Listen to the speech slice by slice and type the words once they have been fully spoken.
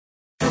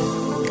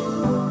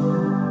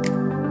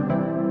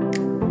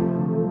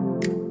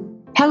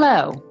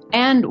Hello,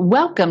 and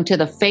welcome to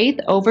the Faith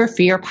Over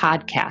Fear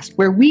podcast,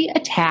 where we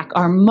attack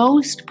our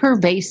most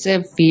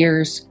pervasive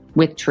fears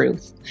with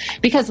truth.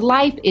 Because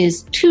life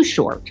is too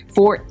short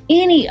for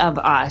any of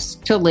us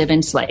to live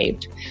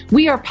enslaved.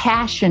 We are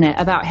passionate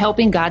about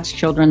helping God's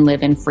children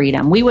live in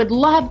freedom. We would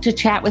love to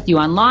chat with you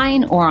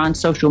online or on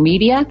social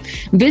media.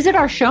 Visit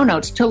our show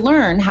notes to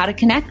learn how to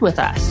connect with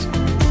us.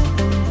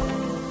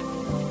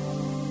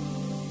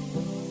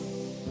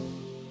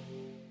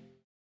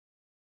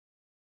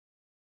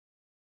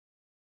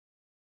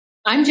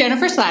 I'm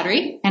Jennifer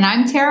Slattery. And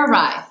I'm Tara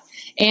Rye.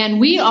 And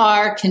we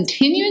are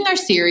continuing our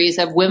series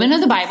of Women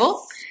of the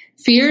Bible,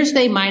 fears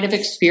they might have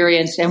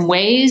experienced and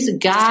ways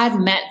God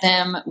met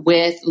them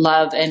with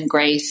love and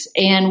grace.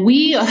 And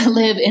we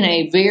live in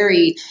a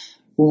very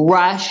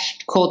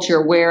rushed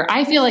culture where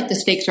I feel like the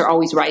stakes are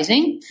always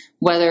rising,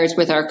 whether it's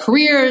with our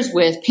careers,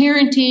 with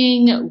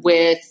parenting,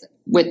 with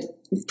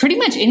pretty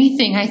much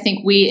anything I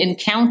think we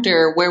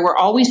encounter where we're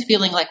always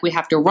feeling like we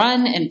have to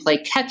run and play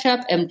catch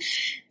up, and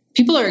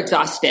people are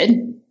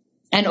exhausted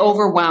and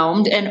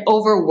overwhelmed and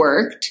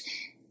overworked.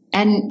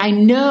 And I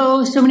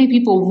know so many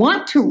people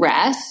want to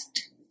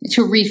rest,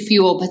 to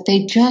refuel, but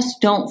they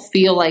just don't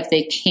feel like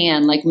they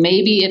can. Like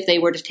maybe if they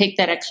were to take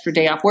that extra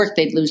day off work,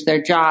 they'd lose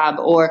their job.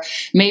 Or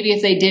maybe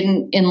if they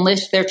didn't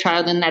enlist their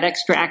child in that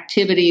extra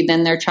activity,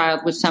 then their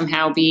child would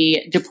somehow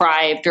be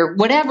deprived or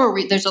whatever.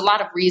 There's a lot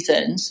of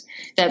reasons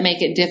that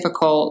make it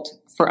difficult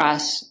for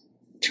us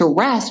to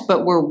rest,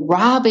 but we're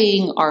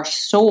robbing our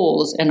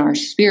souls and our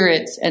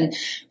spirits and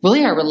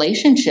really our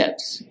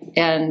relationships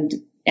and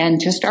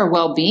just our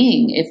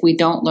well-being if we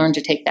don't learn to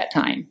take that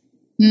time.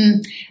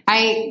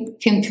 I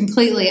can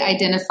completely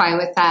identify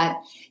with that.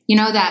 You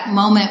know, that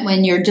moment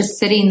when you're just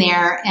sitting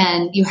there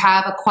and you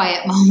have a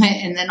quiet moment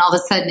and then all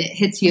of a sudden it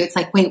hits you. It's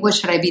like, wait, what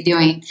should I be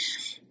doing?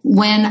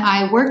 When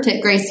I worked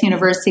at Grace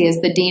University as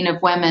the Dean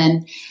of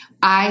Women,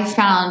 I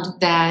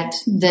found that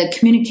the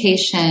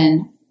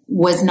communication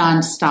was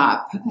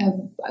nonstop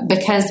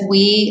because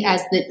we,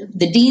 as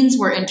the deans,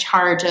 were in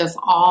charge of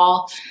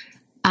all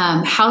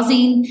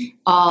housing,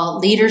 all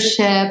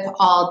leadership,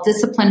 all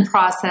discipline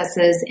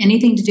processes,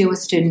 anything to do with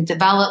student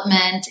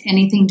development,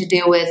 anything to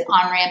do with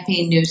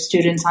on-ramping new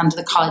students onto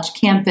the college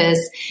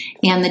campus.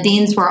 And the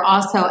deans were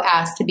also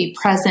asked to be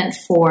present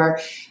for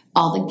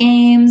all the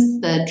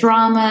games, the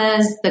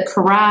dramas, the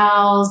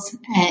chorales,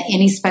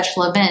 any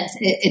special events.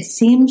 It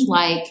seemed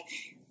like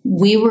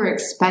we were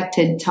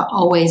expected to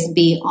always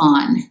be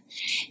on.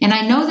 And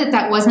I know that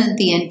that wasn't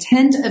the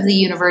intent of the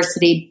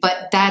university,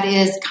 but that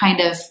is kind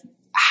of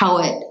how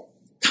it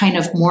kind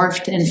of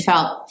morphed and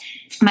felt.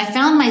 And I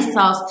found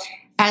myself,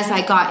 as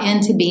I got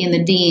into being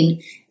the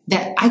dean,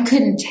 that I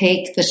couldn't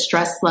take the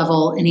stress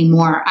level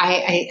anymore.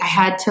 I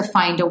had to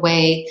find a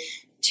way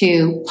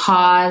to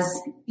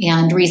pause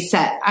and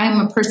reset.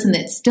 I'm a person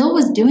that still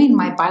was doing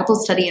my Bible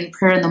study and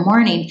prayer in the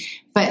morning,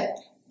 but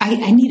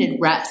I needed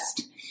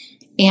rest.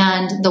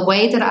 And the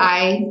way that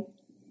I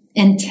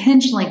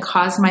intentionally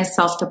caused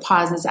myself to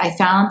pause is I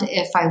found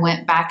if I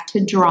went back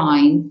to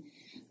drawing,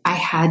 I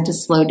had to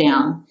slow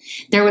down.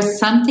 There was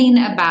something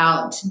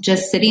about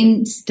just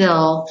sitting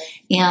still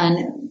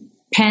and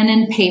pen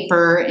and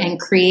paper and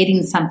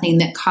creating something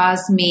that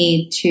caused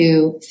me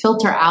to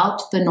filter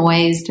out the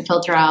noise, to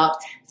filter out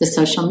the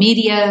social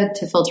media,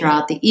 to filter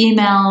out the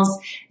emails,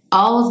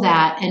 all of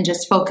that, and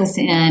just focus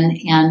in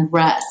and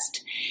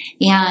rest.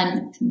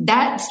 And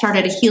that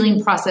started a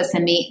healing process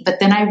in me. But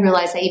then I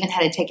realized I even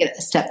had to take it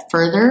a step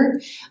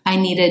further. I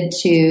needed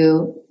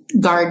to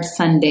guard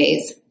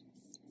Sundays.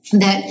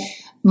 That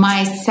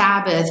my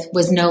Sabbath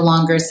was no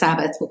longer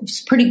Sabbath. I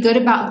was pretty good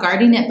about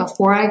guarding it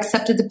before I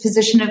accepted the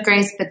position of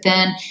grace. But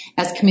then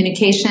as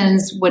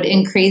communications would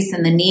increase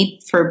and the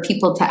need for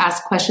people to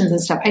ask questions and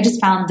stuff, I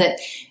just found that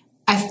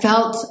I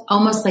felt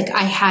almost like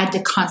I had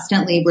to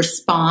constantly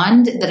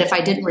respond, that if I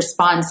didn't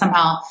respond,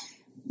 somehow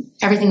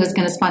everything was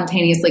going to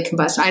spontaneously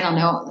combust. I don't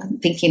know,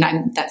 thinking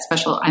I'm that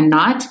special. I'm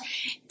not.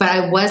 But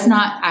I was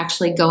not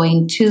actually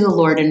going to the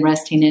Lord and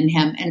resting in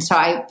Him. And so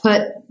I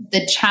put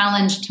the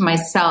challenge to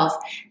myself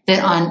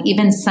that on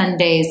even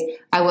Sundays,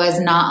 I was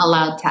not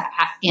allowed to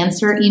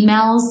answer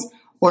emails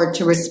or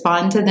to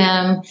respond to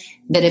them,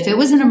 that if it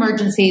was an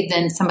emergency,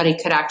 then somebody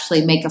could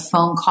actually make a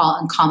phone call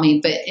and call me.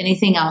 But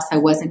anything else, I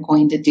wasn't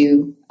going to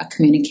do a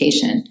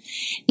communication.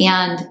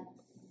 And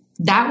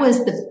that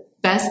was the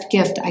best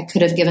gift I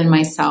could have given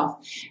myself,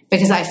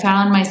 because I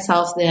found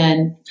myself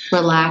then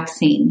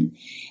relaxing,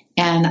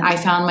 and I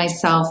found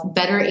myself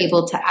better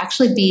able to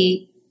actually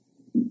be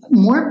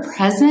more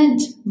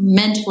present,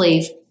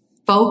 mentally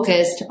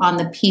focused on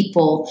the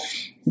people,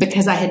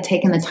 because I had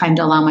taken the time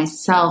to allow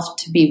myself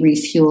to be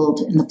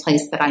refueled in the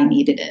place that I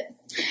needed it.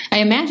 I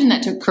imagine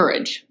that took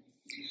courage.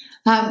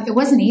 It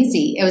wasn't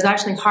easy. It was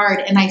actually hard.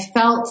 And I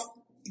felt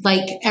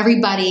like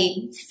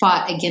everybody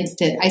fought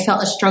against it. I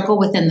felt a struggle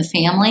within the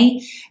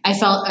family. I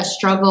felt a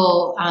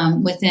struggle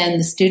within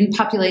the student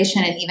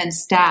population and even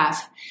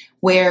staff,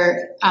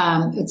 where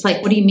it's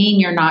like, what do you mean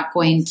you're not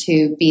going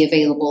to be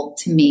available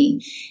to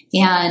me?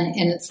 And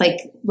it's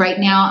like, right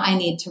now I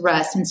need to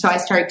rest. And so I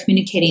started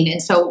communicating.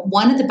 And so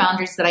one of the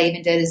boundaries that I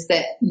even did is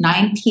that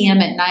 9 p.m.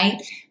 at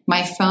night,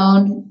 my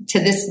phone to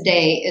this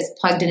day is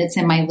plugged in. It's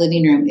in my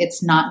living room.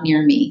 It's not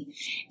near me.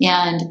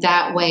 And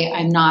that way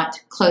I'm not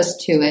close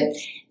to it.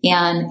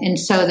 And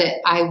so that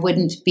I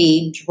wouldn't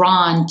be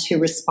drawn to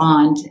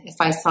respond if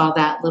I saw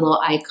that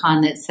little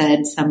icon that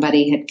said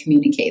somebody had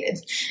communicated.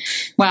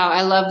 Wow,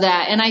 I love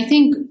that. And I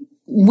think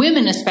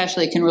women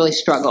especially can really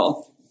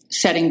struggle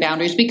setting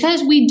boundaries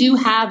because we do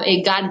have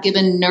a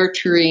God-given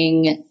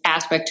nurturing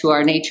aspect to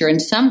our nature.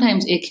 And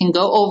sometimes it can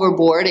go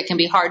overboard. It can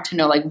be hard to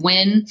know, like,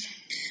 when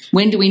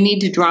do we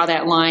need to draw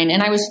that line?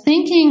 And I was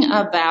thinking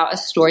about a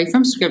story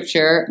from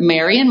Scripture,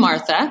 Mary and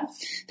Martha.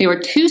 They were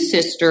two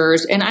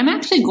sisters, and I'm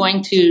actually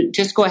going to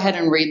just go ahead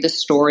and read the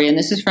story. And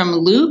this is from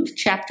Luke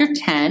chapter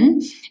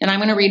 10, and I'm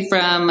going to read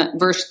from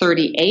verse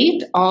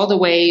 38 all the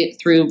way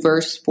through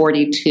verse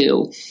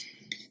 42.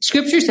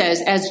 Scripture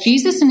says, as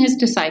Jesus and his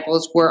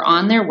disciples were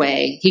on their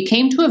way, he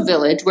came to a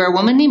village where a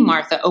woman named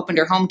Martha opened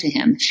her home to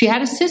him. She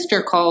had a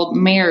sister called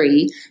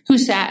Mary who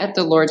sat at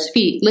the Lord's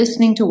feet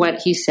listening to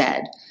what he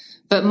said.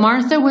 But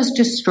Martha was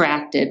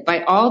distracted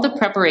by all the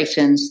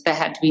preparations that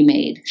had to be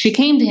made. She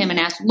came to him and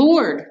asked,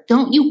 Lord,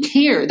 don't you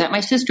care that my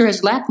sister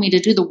has left me to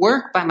do the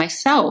work by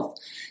myself?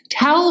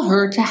 Tell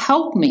her to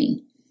help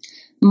me.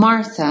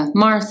 Martha,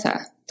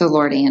 Martha, the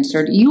Lord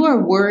answered, you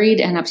are worried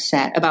and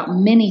upset about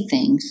many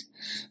things,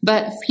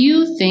 but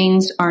few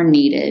things are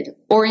needed,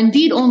 or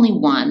indeed only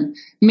one.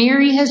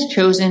 Mary has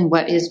chosen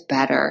what is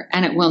better,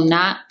 and it will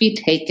not be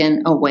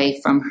taken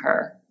away from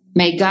her.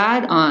 May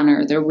God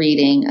honor the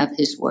reading of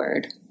his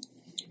word.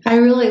 I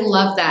really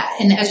love that.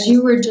 And as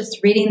you were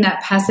just reading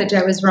that passage,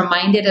 I was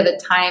reminded of a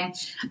time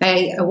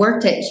I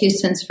worked at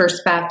Houston's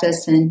First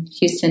Baptist in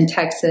Houston,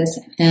 Texas,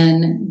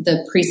 in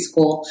the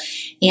preschool.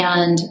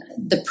 And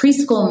the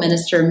preschool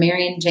minister,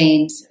 Marion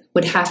James,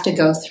 would have to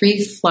go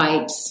 3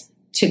 flights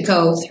to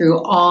go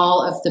through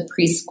all of the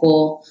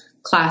preschool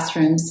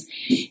classrooms.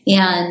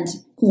 And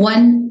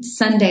one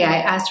Sunday I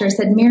asked her, I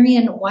said,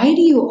 Marion, why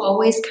do you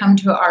always come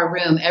to our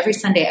room every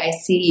Sunday I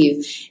see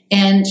you?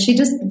 And she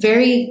just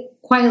very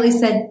quietly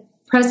said,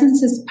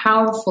 presence is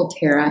powerful,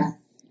 Tara.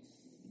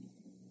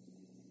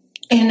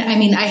 And I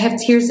mean, I have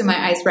tears in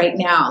my eyes right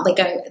now. Like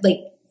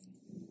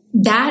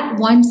that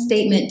one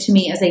statement to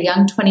me as a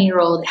young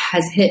 20-year-old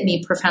has hit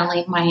me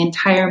profoundly my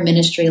entire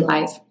ministry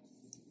life.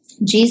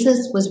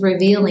 Jesus was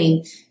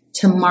revealing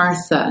to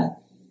Martha,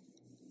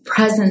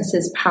 presence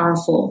is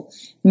powerful.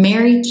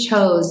 Mary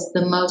chose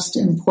the most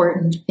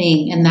important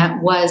thing, and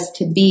that was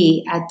to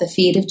be at the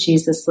feet of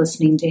Jesus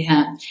listening to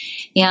him.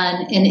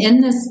 And in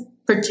this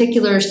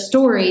particular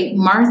story,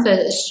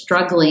 Martha is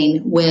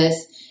struggling with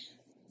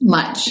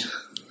much.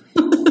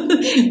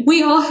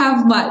 We all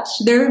have much.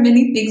 There are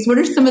many things. What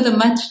are some of the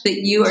much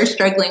that you are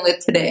struggling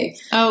with today?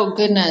 Oh,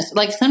 goodness.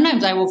 Like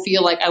sometimes I will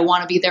feel like I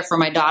want to be there for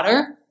my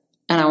daughter,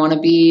 and I want to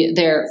be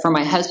there for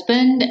my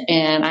husband,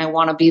 and I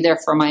want to be there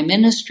for my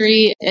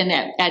ministry. And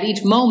at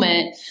each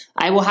moment,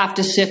 I will have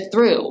to sift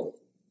through,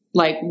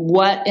 like,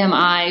 what am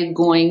I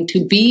going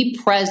to be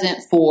present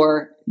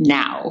for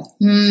now?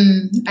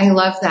 I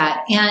love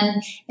that.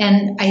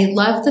 And I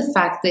love the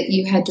fact that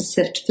you had to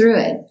sift through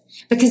it,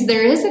 because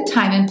there is a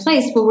time and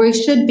place where we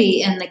should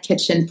be in the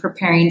kitchen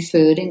preparing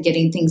food and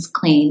getting things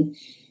clean.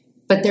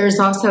 But there's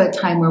also a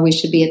time where we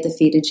should be at the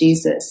feet of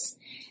Jesus,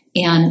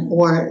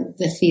 or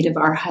the feet of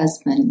our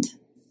husband,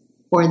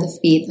 or the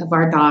feet of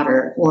our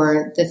daughter,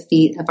 or the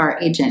feet of our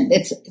agent.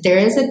 There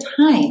is a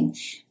time.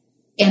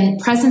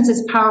 And presence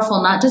is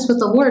powerful, not just with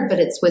the Lord, but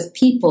it's with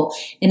people.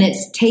 And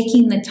it's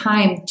taking the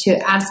time to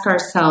ask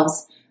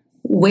ourselves,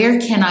 where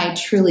can I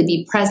truly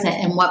be present,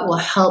 and what will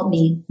help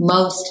me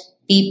most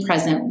be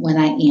present when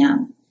I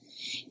am?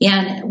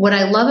 And what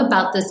I love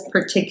about this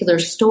particular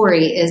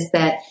story is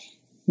that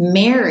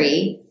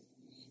Mary,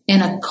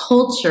 in a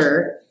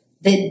culture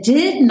that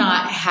did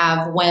not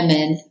have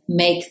women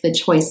make the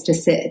choice to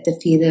sit at the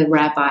feet of the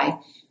rabbi,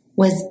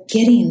 was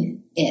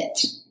getting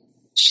it.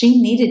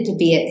 She needed to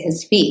be at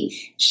his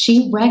feet.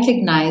 She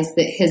recognized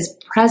that his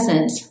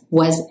presence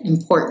was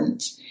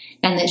important,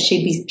 and that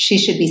she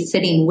should be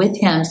sitting with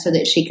him so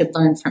that she could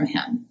learn from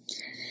him.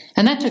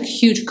 And that took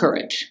huge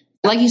courage.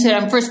 Like you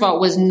said, first of all,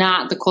 it was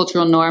not the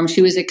cultural norm.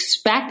 She was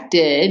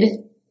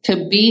expected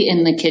to be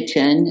in the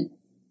kitchen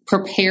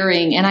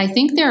preparing. And I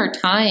think there are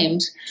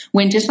times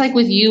when, just like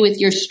with you, with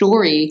your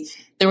story,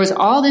 there was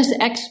all this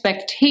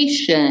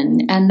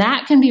expectation, and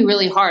that can be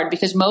really hard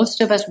because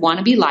most of us want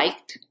to be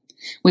liked.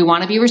 We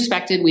want to be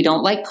respected. We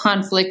don't like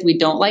conflict. We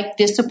don't like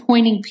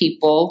disappointing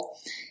people.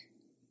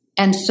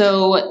 And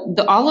so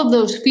all of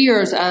those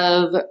fears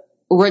of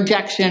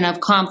rejection,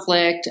 of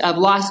conflict, of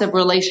loss of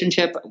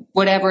relationship,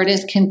 whatever it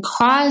is, can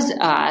cause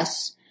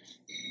us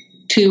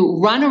to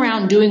run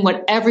around doing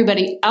what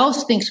everybody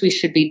else thinks we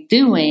should be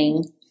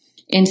doing,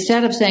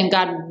 instead of saying,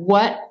 God,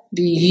 what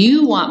do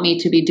you want me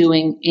to be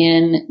doing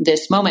in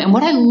this moment? And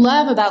what I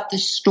love about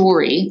this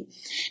story,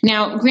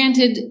 now,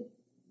 granted,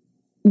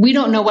 we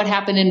don't know what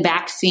happened in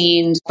back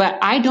scenes, but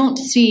I don't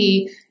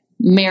see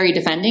Mary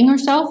defending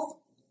herself.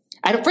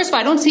 First of all,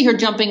 I don't see her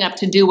jumping up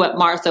to do what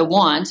Martha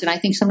wants. And I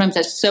think sometimes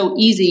that's so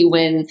easy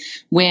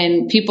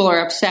when people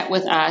are upset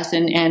with us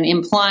and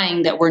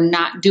implying that we're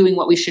not doing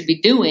what we should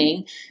be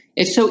doing.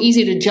 It's so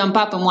easy to jump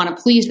up and want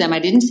to please them. I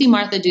didn't see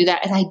Martha do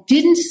that. And I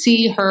didn't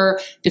see her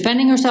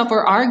defending herself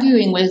or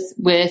arguing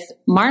with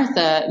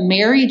Martha.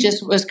 Mary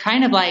just was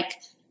kind of like,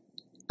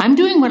 I'm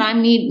doing what I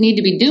need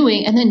to be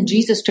doing. And then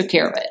Jesus took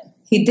care of it.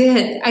 He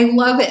did. I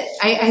love it.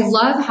 I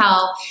love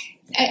how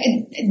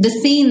the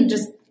scene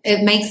just,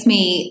 it makes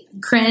me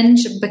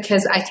cringe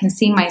because I can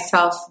see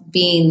myself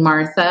being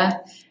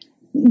Martha.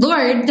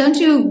 Lord, don't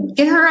you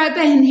get her up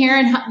in here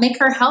and make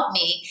her help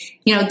me.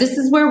 You know, this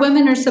is where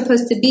women are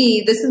supposed to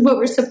be. This is what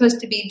we're supposed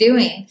to be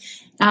doing.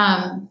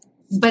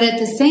 But at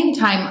the same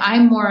time,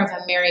 I'm more of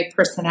a Mary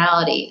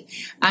personality.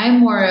 I'm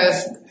more of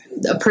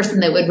a person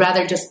that would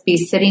rather just be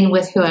sitting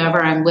with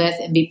whoever I'm with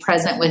and be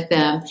present with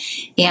them.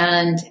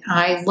 And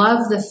I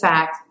love the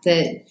fact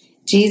that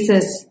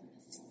Jesus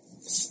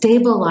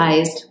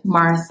stabilized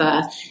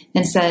Martha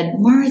and said,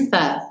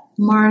 Martha,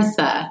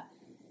 Martha,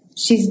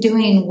 she's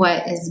doing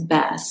what is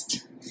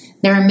best.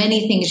 There are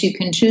many things you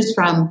can choose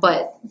from,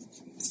 but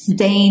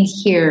staying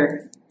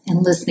here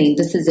and listening,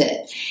 this is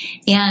it.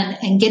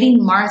 And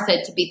getting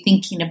Martha to be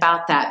thinking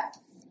about that.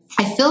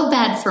 I feel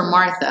bad for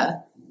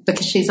Martha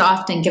because she's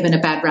often given a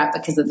bad rap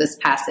because of this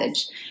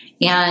passage.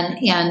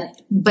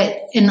 But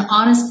in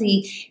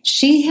honesty,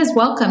 she has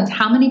welcomed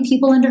how many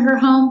people into her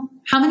home?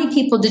 How many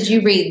people did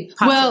you read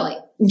possibly?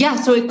 Well, yeah,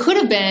 so it could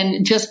have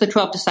been just the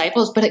 12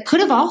 disciples, but it could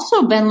have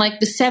also been like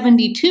the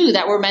 72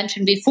 that were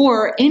mentioned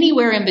before,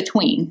 anywhere in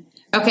between.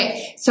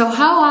 Okay, so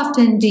how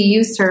often do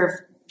you serve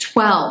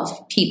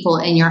 12 people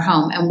in your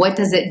home, and what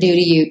does it do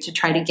to you to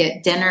try to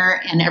get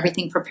dinner and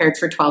everything prepared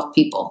for 12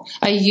 people?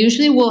 I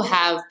usually will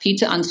have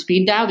pizza on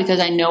speed dial because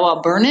I know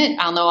I'll burn it.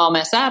 I'll know I'll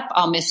mess up.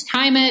 I'll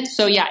mistime it.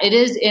 So yeah, it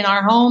is in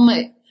our home.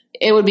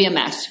 It would be a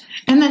mess.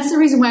 And that's the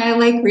reason why I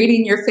like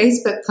reading your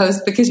Facebook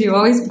posts, because you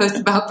always post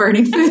about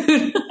burning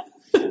food.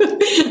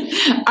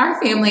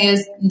 Our family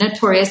is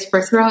notorious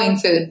for throwing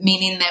food,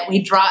 meaning that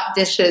we drop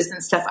dishes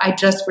and stuff. I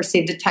just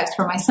received a text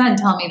from my son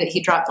telling me that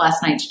he dropped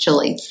last night's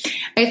chili.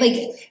 I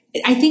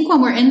think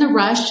when we're in the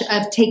rush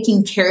of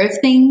taking care of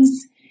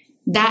things,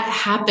 that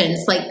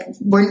happens. Like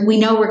we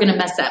know we're going to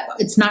mess up.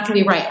 It's not going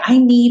to be right. I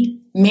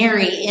need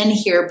Mary in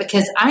here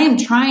because I am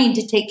trying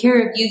to take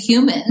care of you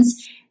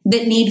humans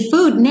that need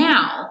food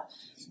now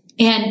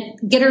and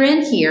get her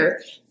in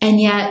here. And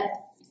yet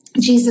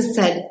Jesus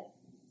said,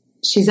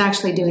 she's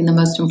actually doing the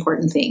most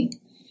important thing.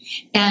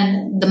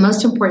 And the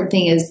most important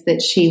thing is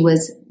that she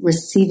was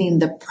receiving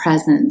the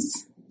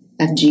presence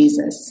of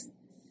Jesus.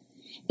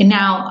 And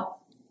now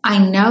I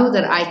know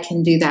that I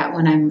can do that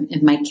when I'm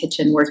in my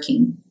kitchen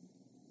working.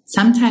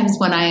 Sometimes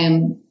when I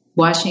am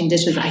washing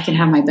dishes, I can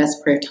have my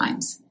best prayer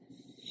times.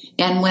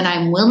 And when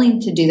I'm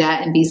willing to do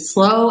that and be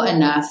slow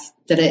enough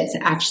that it's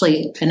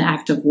actually an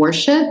act of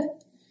worship,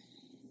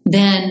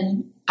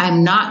 then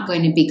I'm not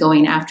going to be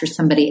going after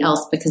somebody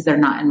else because they're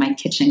not in my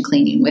kitchen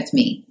cleaning with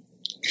me.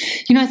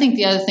 You know, I think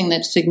the other thing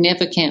that's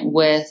significant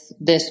with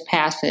this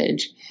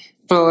passage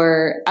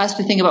for us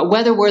to think about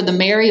whether we're the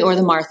Mary or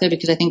the Martha,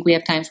 because I think we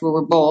have times where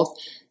we're both.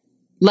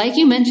 Like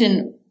you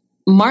mentioned,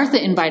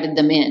 Martha invited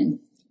them in.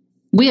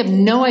 We have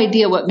no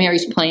idea what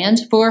Mary's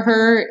plans for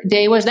her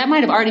day was. That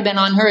might have already been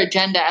on her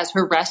agenda as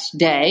her rest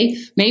day.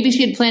 Maybe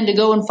she had planned to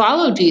go and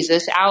follow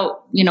Jesus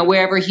out,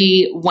 wherever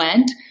he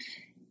went.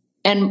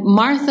 And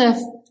Martha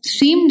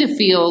seemed to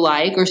feel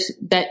like, or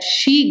that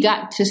she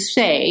got to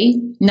say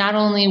not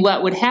only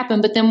what would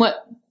happen, but then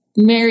what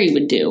Mary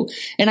would do.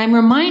 And I'm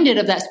reminded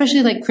of that,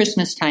 especially like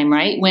Christmas time,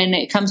 right? When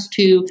it comes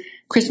to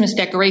Christmas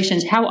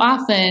decorations, how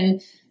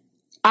often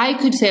I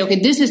could say, okay,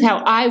 this is how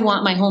I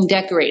want my home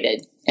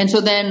decorated. And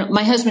so then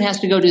my husband has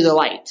to go do the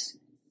lights.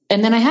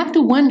 And then I have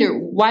to wonder,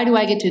 why do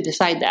I get to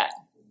decide that?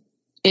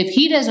 If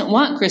he doesn't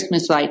want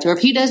Christmas lights, or if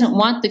he doesn't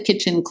want the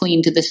kitchen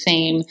clean to the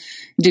same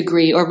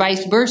degree, or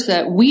vice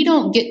versa, we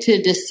don't get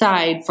to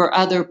decide for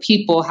other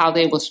people how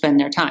they will spend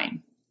their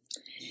time.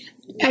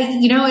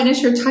 And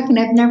as you're talking,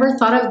 I've never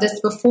thought of this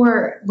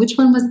before. Which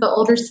one was the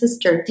older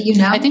sister? Do you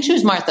know? I think she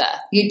was Martha.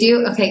 You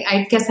do? Okay.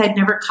 I guess I'd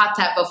never caught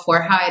that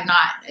before, how I'd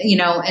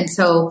not, and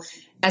so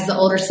as the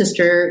older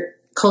sister,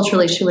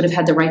 culturally, she would have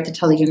had the right to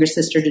tell the younger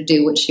sister to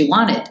do what she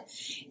wanted.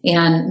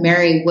 And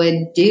Mary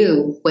would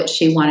do what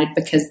she wanted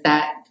because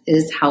that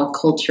is how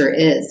culture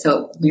is.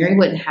 So Mary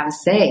wouldn't have a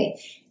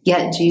say.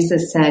 Yet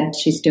Jesus said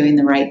she's doing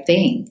the right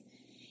thing.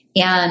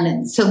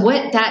 And so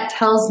what that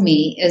tells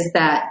me is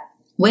that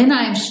when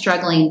I'm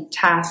struggling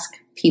task,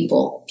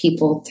 people,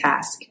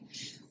 task,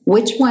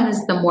 which one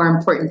is the more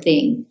important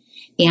thing?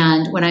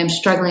 And when I'm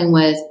struggling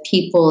with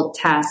people,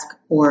 task,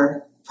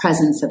 or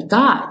presence of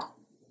God,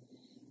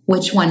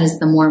 which one is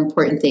the more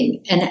important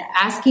thing? And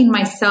asking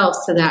myself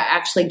so that I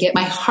actually get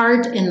my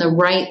heart in the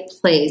right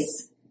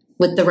place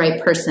with the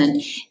right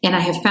person. And I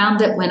have found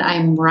that when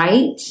I'm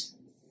right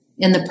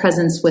in the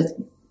presence with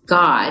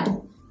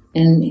God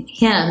and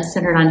Him,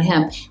 centered on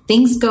Him,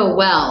 things go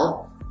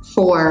well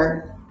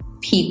for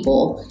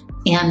people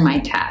and my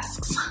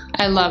tasks.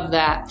 I love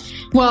that.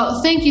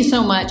 Well, thank you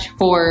so much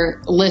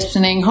for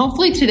listening.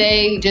 Hopefully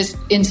today just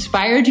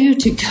inspired you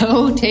to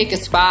go take a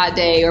spa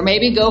day, or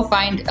maybe go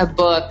find a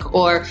book,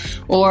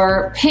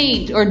 or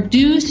paint, or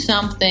do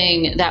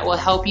something that will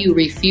help you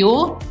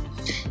refuel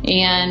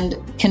and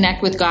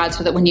connect with God,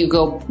 so that when you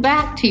go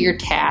back to your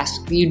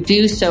task, you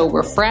do so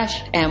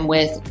refreshed and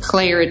with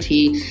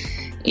clarity.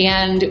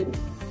 And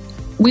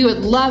we would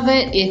love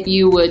it if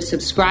you would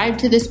subscribe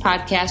to this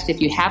podcast. If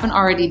you haven't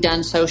already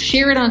done so,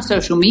 share it on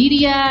social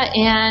media.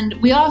 And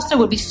we also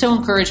would be so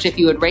encouraged if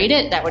you would rate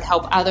it. That would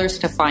help others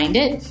to find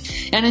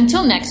it. And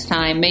until next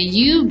time, may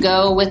you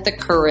go with the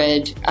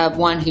courage of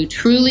one who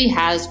truly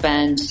has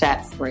been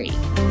set free.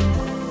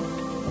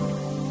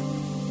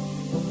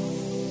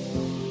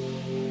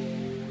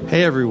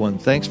 Hey everyone,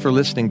 thanks for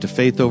listening to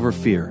Faith Over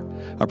Fear,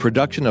 a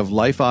production of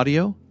Life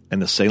Audio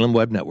and the Salem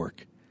Web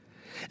Network.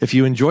 If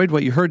you enjoyed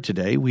what you heard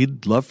today,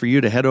 we'd love for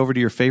you to head over to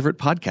your favorite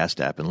podcast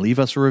app and leave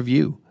us a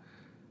review.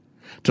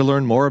 To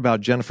learn more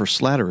about Jennifer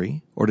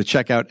Slattery, or to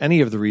check out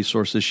any of the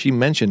resources she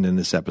mentioned in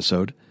this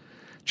episode,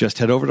 just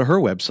head over to her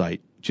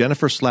website,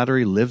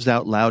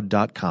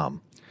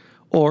 jenniferslatterylivesoutloud.com,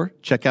 or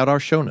check out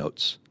our show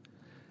notes.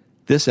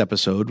 This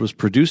episode was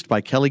produced by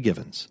Kelly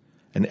Givens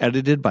and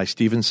edited by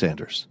Stephen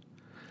Sanders.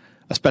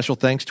 A special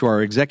thanks to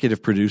our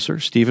executive producer,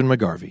 Stephen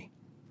McGarvey.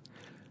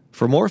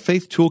 For more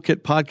Faith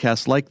Toolkit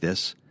podcasts like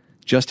this,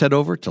 just head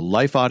over to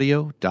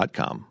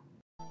lifeaudio.com.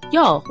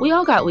 Y'all, we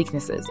all got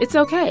weaknesses. It's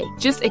okay.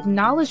 Just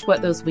acknowledge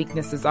what those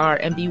weaknesses are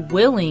and be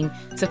willing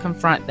to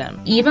confront them.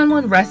 Even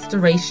when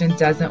restoration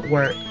doesn't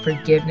work,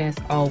 forgiveness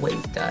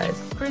always does.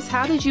 Chris,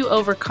 how did you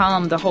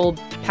overcome the whole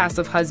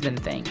passive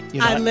husband thing?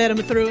 I led him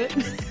through it.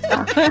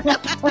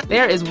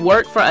 There is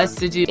work for us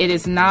to do. It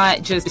is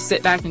not just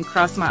sit back and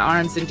cross my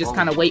arms and just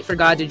kind of wait for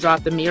God to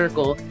drop the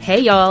miracle. Hey,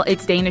 y'all,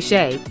 it's Dana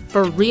Shea.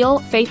 For real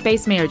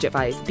faith-based marriage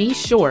advice, be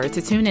sure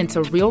to tune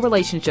into Real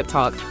Relationship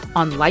Talk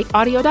on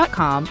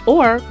lifeaudio.com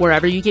or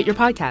wherever you get your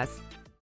podcasts.